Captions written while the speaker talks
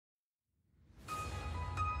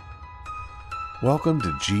Welcome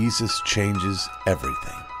to Jesus Changes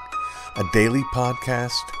Everything, a daily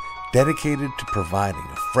podcast dedicated to providing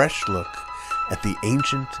a fresh look at the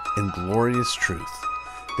ancient and glorious truth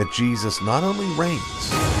that Jesus not only reigns,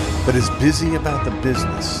 but is busy about the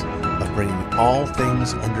business of bringing all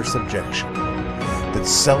things under subjection, that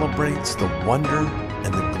celebrates the wonder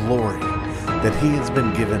and the glory that he has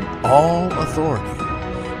been given all authority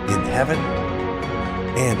in heaven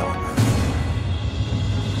and on earth.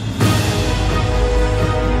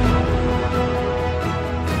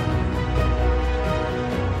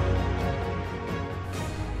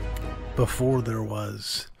 Before there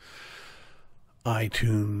was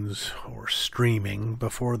iTunes or streaming,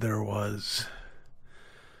 before there was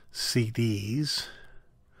CDs,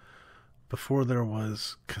 before there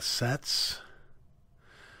was cassettes,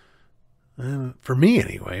 and for me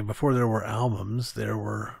anyway, before there were albums, there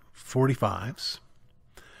were 45s.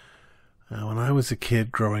 When I was a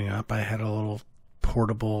kid growing up, I had a little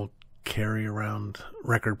portable carry-around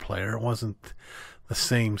record player. It wasn't the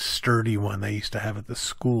same sturdy one they used to have at the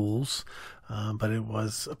schools, but it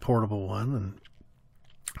was a portable one, and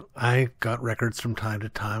I got records from time to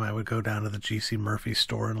time. I would go down to the G.C. Murphy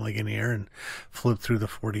store in Ligonier and flip through the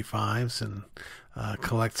 45s and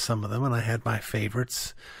collect some of them, and I had my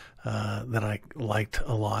favorites that I liked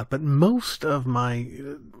a lot, but most of my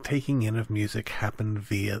taking in of music happened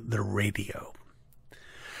via the radio.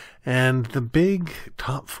 And the big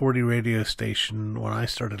top 40 radio station, when I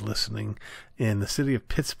started listening in the city of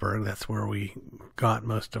Pittsburgh, that's where we got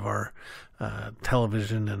most of our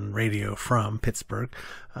television and radio from, Pittsburgh,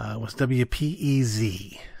 was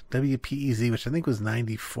WPEZ. WPEZ, which I think was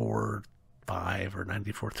 94.5 or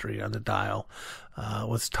 94.3 on the dial,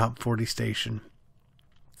 was top 40 station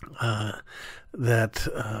that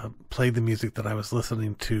played the music that I was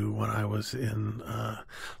listening to when I was in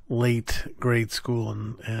late grade school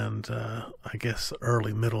and I guess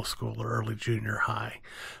early middle school or early junior high.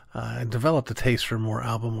 I developed a taste for more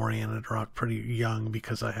album-oriented rock pretty young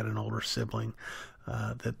because I had an older sibling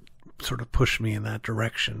that sort of pushed me in that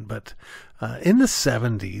direction. But in the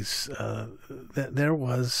 70s, there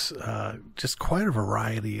was just quite a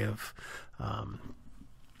variety of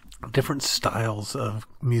different styles of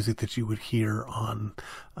music that you would hear on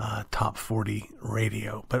top 40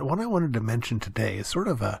 radio. But what I wanted to mention today is sort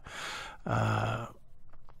of a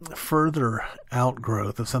further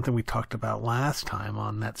outgrowth of something we talked about last time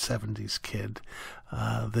on That 70s Kid,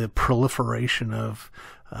 the proliferation of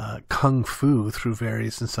kung fu through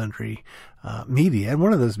various and sundry media. And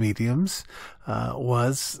one of those mediums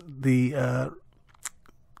was the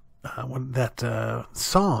that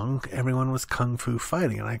song, Everyone Was Kung Fu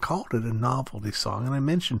Fighting, and I called it a novelty song, and I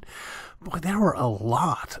mentioned, boy, there were a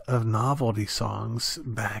lot of novelty songs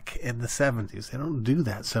back in the 70s. They don't do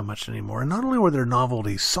that so much anymore. And not only were there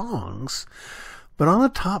novelty songs, but on the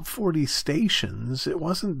top 40 stations, it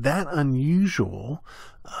wasn't that unusual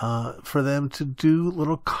for them to do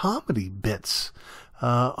little comedy bits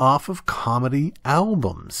off of comedy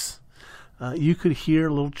albums. You could hear a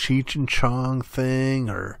little Cheech and Chong thing,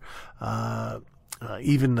 or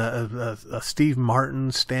even a Steve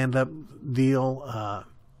Martin stand-up deal.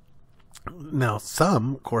 Now,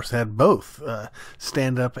 some, of course, had both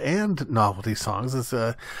stand-up and novelty songs. It's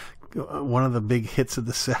one of the big hits of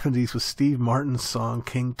the 70s was Steve Martin's song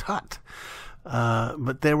King Tut.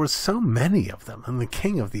 But there were so many of them, and the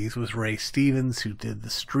king of these was Ray Stevens, who did The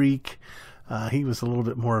Streak. He was a little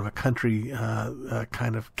bit more of a country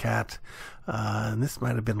kind of cat. And this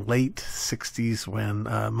might have been late 60s when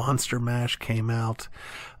Monster Mash came out.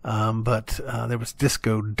 But there was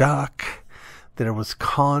Disco Duck. There was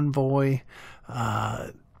Convoy.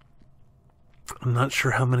 I'm not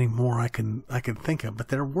sure how many more I can think of, but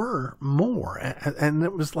there were more. And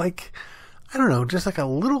it was like, I don't know, just like a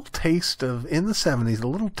little taste of, in the 70s, a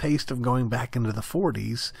little taste of going back into the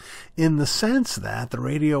 40s, in the sense that the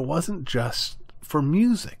radio wasn't just for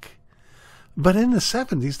music. But in the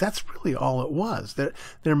 70s, that's really all it was.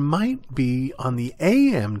 There might be on the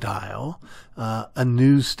AM dial a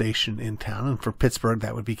news station in town, and for Pittsburgh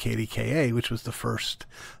that would be KDKA, which was the first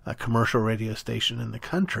commercial radio station in the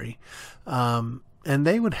country. And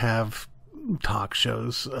they would have talk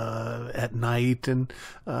shows at night and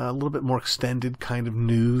a little bit more extended kind of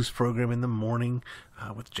news program in the morning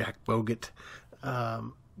with Jack Bogut.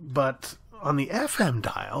 But on the FM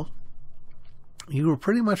dial, you were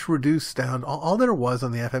pretty much reduced down. All there was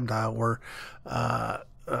on the FM dial were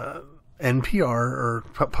NPR, or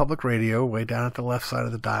public radio, way down at the left side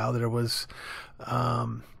of the dial. There was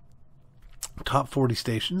top 40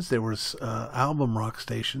 stations. There was album rock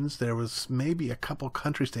stations. There was maybe a couple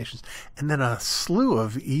country stations, and then a slew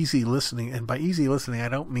of easy listening. And by easy listening, I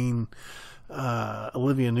don't mean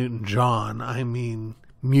Olivia Newton-John, I mean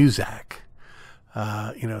Muzak.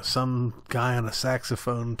 Some guy on a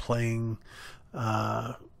saxophone playing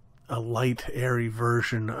a light, airy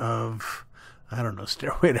version of, I don't know,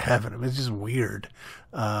 Stairway to Heaven. I mean, it's just weird.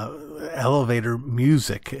 Elevator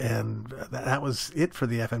music, and that was it for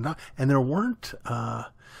the FM. And there weren't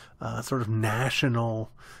sort of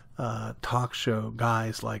national talk show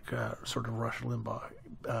guys like sort of Rush Limbaugh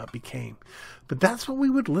became, but that's what we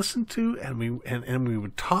would listen to, and we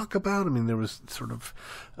would talk about. I mean, there was sort of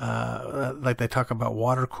like they talk about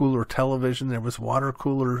water cooler television. There was water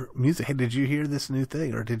cooler music. Hey, did you hear this new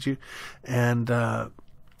thing, or did you? And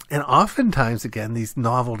oftentimes, again, these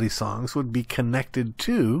novelty songs would be connected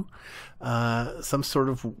to some sort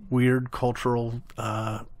of weird cultural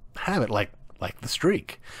habit, like the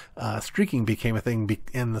streak. Streaking became a thing,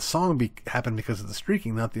 and the song happened because of the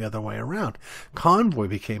streaking, not the other way around. Convoy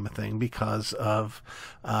became a thing because of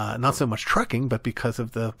not so much trucking, but because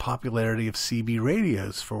of the popularity of CB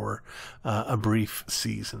radios for a brief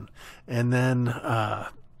season. And then,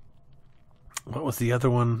 what was the other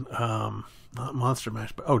one? Not Monster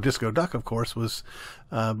Mash, but Disco Duck, of course, was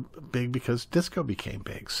big because disco became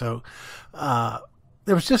big. So,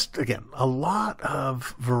 there was just, again, a lot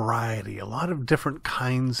of variety, a lot of different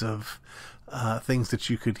kinds of things that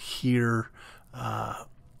you could hear.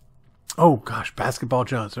 Basketball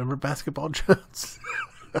Jones. Remember Basketball Jones?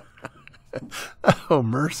 Oh,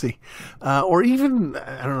 mercy. Or even,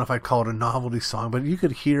 I don't know if I'd call it a novelty song, but you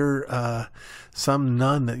could hear some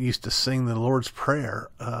nun that used to sing the Lord's Prayer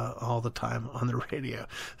all the time on the radio.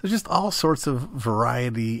 There's just all sorts of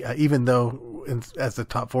variety, even though as the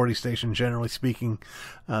top 40 station, generally speaking,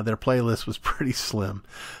 their playlist was pretty slim.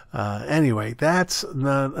 Anyway, that's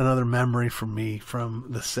another memory for me from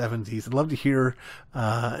the 70s. I'd love to hear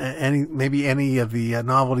any of the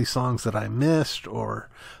novelty songs that I missed, or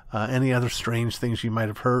any other strange things you might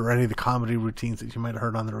have heard, or any of the comedy routines that you might have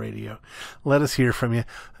heard on the radio. Let us hear from you.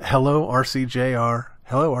 Hello, RCJR.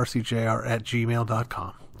 Hello, RCJR at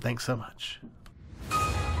gmail.com. Thanks so much.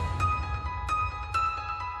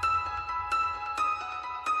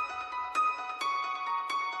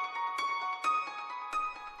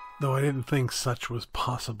 Though I didn't think such was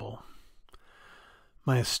possible,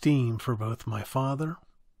 my esteem for both my father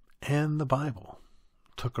and the Bible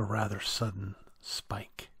took a rather sudden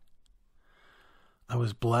spike. I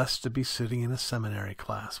was blessed to be sitting in a seminary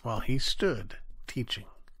class while he stood teaching.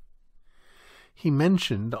 He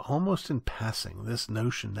mentioned, almost in passing, this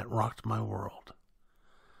notion that rocked my world.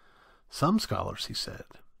 Some scholars, he said,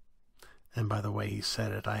 and by the way he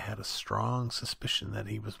said it, I had a strong suspicion that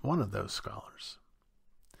he was one of those scholars.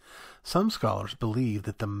 Some scholars believe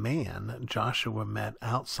that the man Joshua met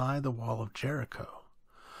outside the wall of Jericho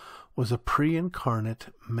was a pre-incarnate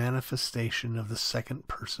manifestation of the second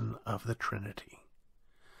person of the Trinity,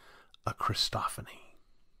 a Christophany.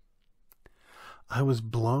 I was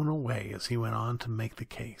blown away as he went on to make the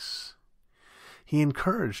case. He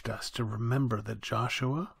encouraged us to remember that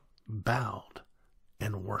Joshua bowed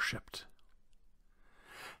and worshipped.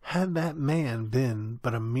 Had that man been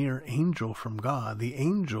but a mere angel from God, the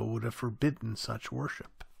angel would have forbidden such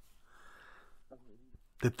worship.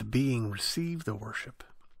 That the being received the worship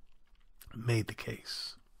made the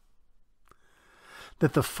case.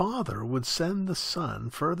 That the Father would send the Son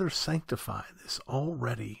further sanctify this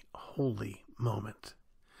already holy moment,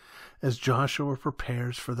 as Joshua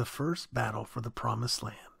prepares for the first battle for the Promised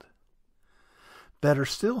Land. Better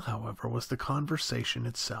still, however, was the conversation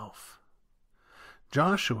itself.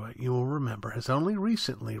 Joshua, you will remember, has only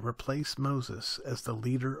recently replaced Moses as the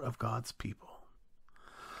leader of God's people.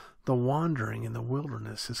 The wandering in the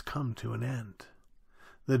wilderness has come to an end.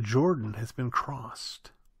 The Jordan has been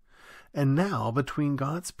crossed. And now between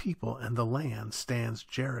God's people and the land stands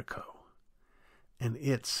Jericho and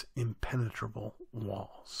its impenetrable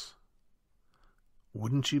walls.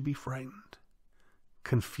 Wouldn't you be frightened?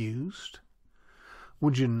 Confused?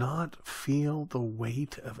 Would you not feel the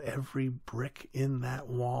weight of every brick in that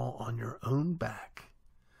wall on your own back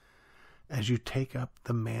as you take up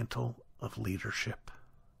the mantle of leadership?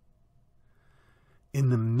 In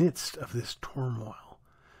the midst of this turmoil,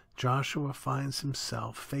 Joshua finds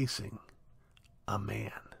himself facing a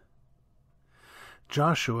man.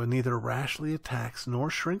 Joshua neither rashly attacks nor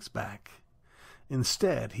shrinks back.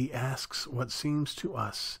 Instead, he asks what seems to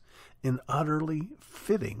us an utterly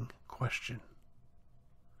fitting question.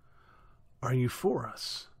 Are you for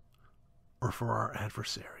us or for our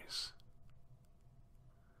adversaries?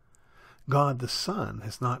 God the Son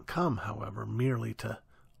has not come, however, merely to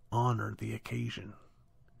honor the occasion.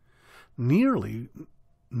 Neither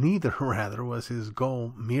was his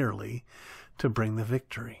goal merely to bring the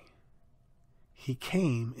victory. He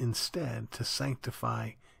came instead to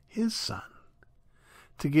sanctify his Son,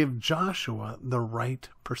 to give Joshua the right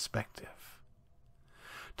perspective.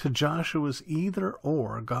 To Joshua's either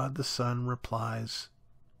or, God the Son replies,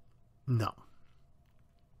 no.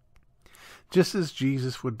 Just as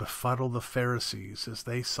Jesus would befuddle the Pharisees as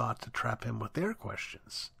they sought to trap him with their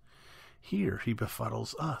questions, here he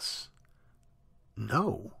befuddles us.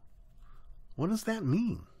 No. What does that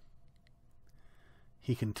mean?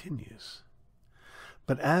 He continues,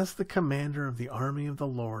 but as the commander of the army of the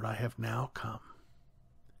Lord, I have now come.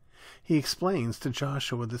 He explains to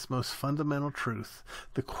Joshua this most fundamental truth.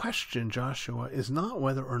 The question, Joshua, is not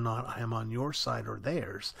whether or not I am on your side or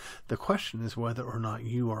theirs. The question is whether or not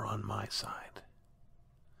you are on my side.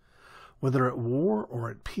 Whether at war or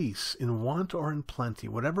at peace, in want or in plenty,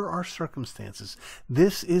 whatever our circumstances,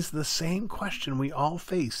 this is the same question we all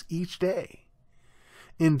face each day.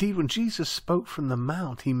 Indeed, when Jesus spoke from the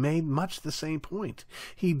mount, he made much the same point.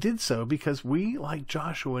 He did so because we, like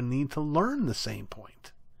Joshua, need to learn the same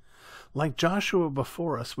point. Like Joshua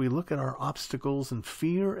before us, we look at our obstacles in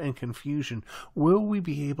fear and confusion. Will we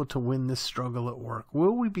be able to win this struggle at work?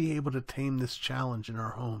 Will we be able to tame this challenge in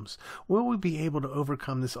our homes? Will we be able to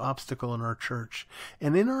overcome this obstacle in our church?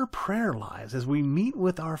 And in our prayer lives, as we meet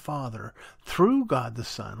with our Father through God the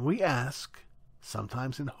Son, we ask,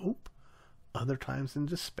 sometimes in hope, other times in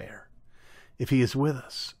despair, if he is with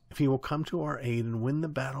us, if he will come to our aid and win the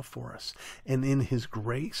battle for us, and in his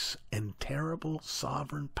grace and terrible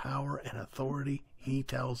sovereign power and authority, he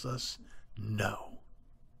tells us no.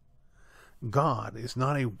 God is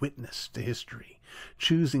not a witness to history,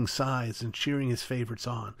 choosing sides and cheering his favorites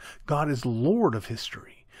on. God is Lord of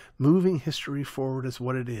history, moving history forward as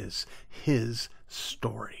what it is, his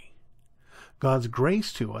story. God's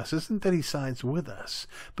grace to us isn't that he sides with us,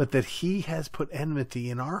 but that he has put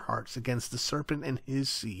enmity in our hearts against the serpent and his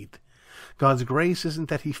seed. God's grace isn't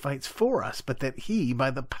that he fights for us, but that he,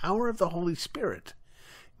 by the power of the Holy Spirit,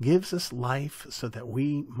 gives us life so that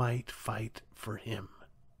we might fight for him.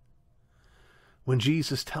 When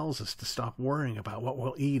Jesus tells us to stop worrying about what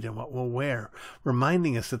we'll eat and what we'll wear,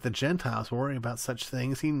 reminding us that the Gentiles worry about such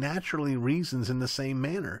things, he naturally reasons in the same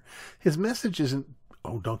manner. His message isn't,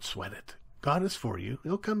 oh, don't sweat it. God is for you.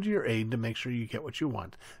 He'll come to your aid to make sure you get what you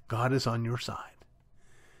want. God is on your side.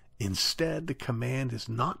 Instead, the command is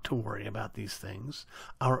not to worry about these things,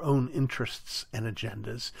 our own interests and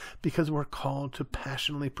agendas, because we're called to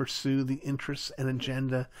passionately pursue the interests and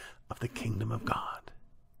agenda of the kingdom of God.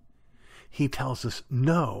 He tells us,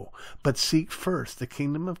 no, but seek first the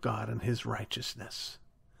kingdom of God and his righteousness.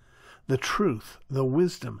 The truth, the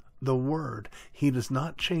wisdom, the word, he does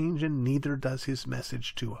not change, and neither does his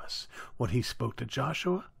message to us. What he spoke to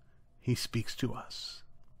Joshua, he speaks to us.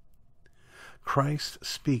 Christ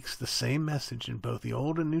speaks the same message in both the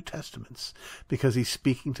Old and New Testaments because he's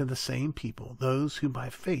speaking to the same people, those who by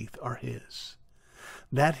faith are his.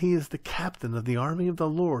 That he is the captain of the army of the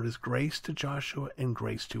Lord is grace to Joshua and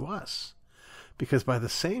grace to us, because by the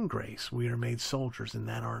same grace we are made soldiers in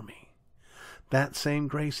that army. That same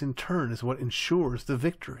grace in turn is what ensures the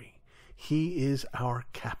victory. He is our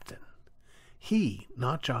captain. He,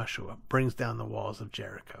 not Joshua, brings down the walls of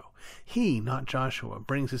Jericho. He, not Joshua,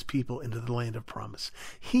 brings his people into the land of promise.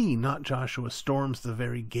 He, not Joshua, storms the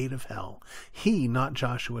very gate of hell. He, not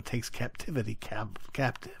Joshua, takes captivity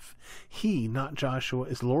captive. He, not Joshua,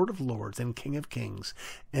 is Lord of lords and King of kings.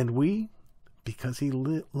 And we, because he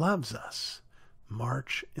loves us,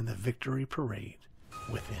 march in the victory parade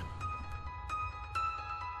with him.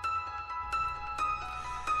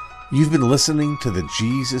 You've been listening to the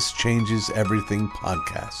Jesus Changes Everything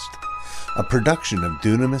podcast, a production of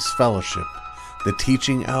Dunamis Fellowship, the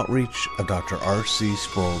teaching outreach of Dr. R.C.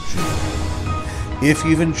 Sproul Jr. If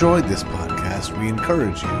you've enjoyed this podcast, we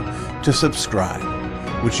encourage you to subscribe,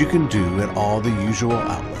 which you can do at all the usual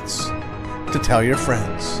outlets, to tell your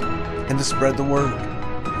friends, and to spread the word.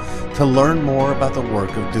 To learn more about the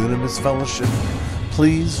work of Dunamis Fellowship,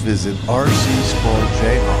 please visit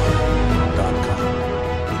rcsproulJR.com.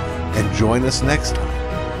 And join us next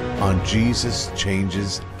time on Jesus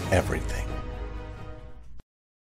Changes Everything.